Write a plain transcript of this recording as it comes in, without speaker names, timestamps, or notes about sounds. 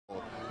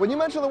When you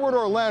mention the word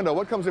Orlando,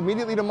 what comes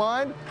immediately to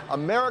mind?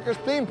 America's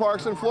theme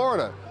parks in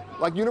Florida.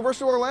 Like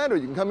Universal Orlando,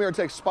 you can come here and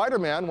take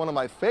Spider-Man, one of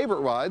my favorite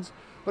rides.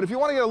 But if you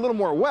want to get a little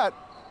more wet,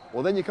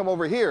 well, then you come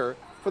over here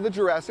for the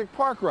Jurassic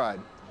Park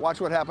ride.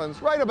 Watch what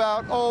happens right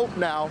about,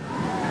 now.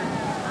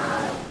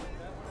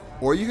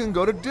 Or you can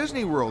go to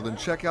Disney World and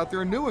check out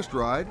their newest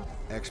ride,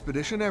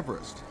 Expedition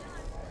Everest.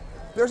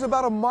 There's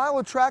about a mile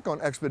of track on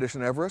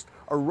Expedition Everest,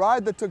 a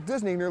ride that took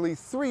Disney nearly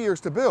 3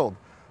 years to build.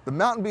 The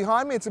mountain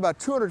behind me, it's about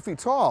 200 feet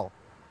tall.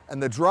 And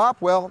the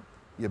drop, well,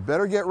 you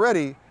better get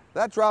ready.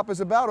 That drop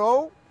is about,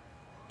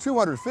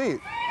 200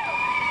 feet.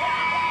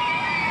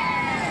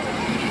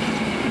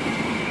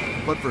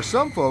 But for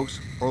some folks,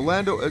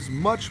 Orlando is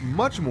much,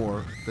 much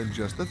more than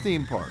just the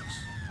theme parks.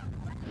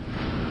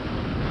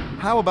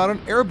 How about an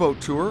airboat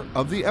tour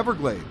of the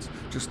Everglades?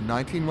 Just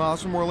 19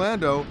 miles from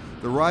Orlando,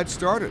 the rides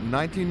start at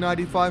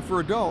 $19.95 for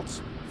adults,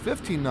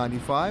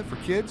 $15.95 for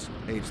kids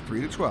aged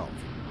 3 to 12.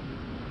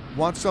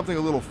 Want something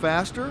a little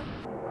faster?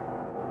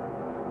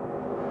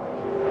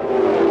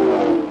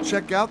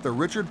 Check out the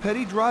Richard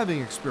Petty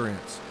driving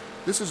experience.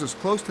 This is as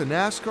close to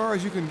NASCAR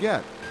as you can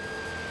get,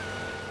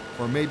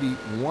 or maybe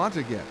want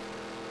to get.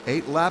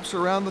 8 laps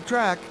around the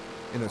track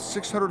in a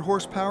 600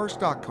 horsepower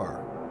stock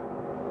car.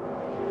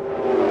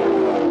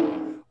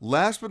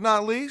 Last but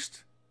not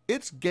least,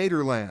 it's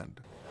Gatorland.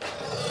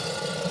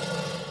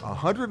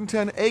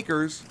 110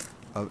 acres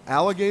of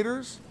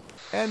alligators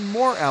and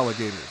more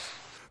alligators.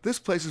 This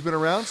place has been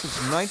around since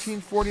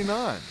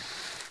 1949.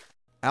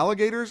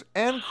 Alligators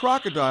and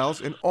crocodiles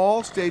in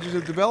all stages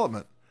of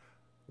development.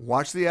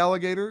 Watch the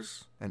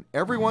alligators, and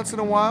every once in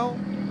a while,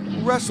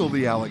 wrestle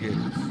the alligators.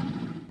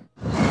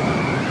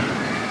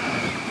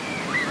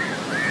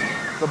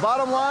 The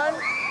bottom line,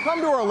 come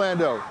to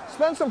Orlando,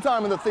 spend some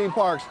time in the theme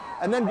parks,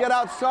 and then get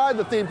outside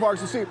the theme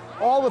parks to see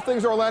all the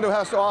things Orlando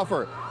has to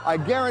offer. I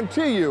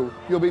guarantee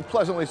you'll be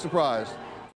pleasantly surprised.